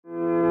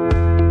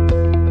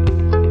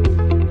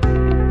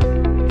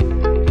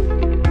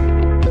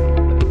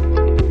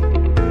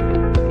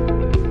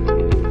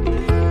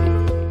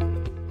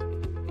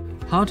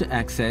to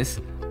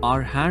access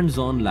our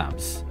Hands-on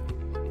Labs.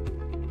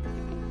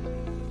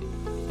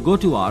 Go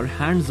to our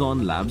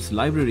Hands-on Labs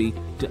library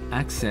to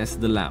access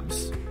the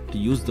labs. To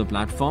use the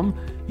platform,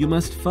 you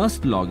must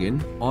first log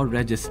in or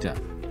register.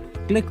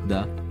 Click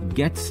the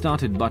Get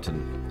Started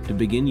button to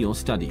begin your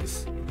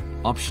studies.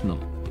 Optional.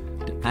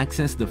 To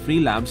access the free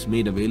labs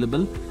made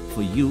available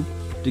for you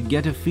to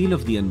get a feel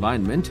of the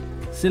environment,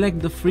 select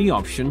the free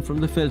option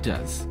from the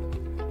filters.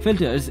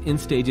 Filters in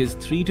stages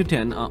 3 to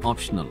 10 are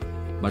optional,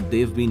 but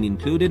they've been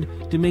included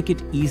to make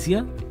it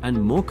easier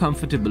and more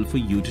comfortable for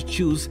you to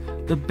choose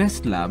the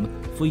best lab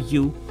for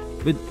you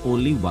with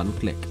only one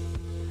click.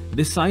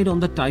 Decide on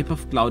the type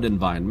of cloud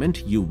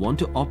environment you want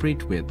to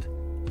operate with: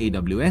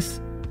 AWS,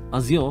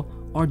 Azure,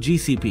 or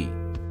GCP.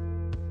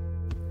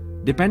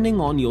 Depending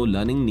on your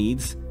learning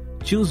needs,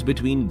 choose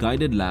between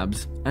guided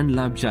labs and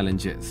lab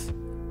challenges.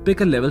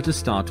 Pick a level to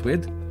start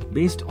with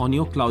based on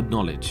your cloud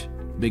knowledge: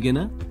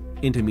 beginner,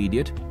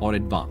 intermediate, or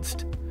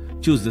advanced.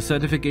 Choose the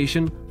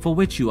certification for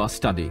which you are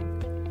studying.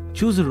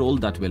 Choose a role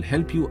that will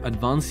help you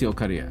advance your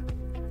career.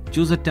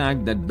 Choose a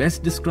tag that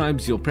best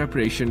describes your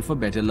preparation for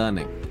better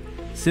learning.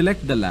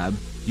 Select the lab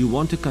you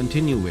want to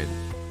continue with.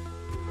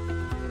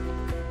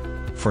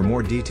 For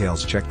more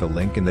details, check the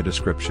link in the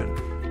description.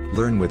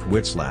 Learn with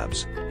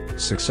Whizlabs.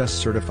 Success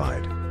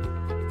certified.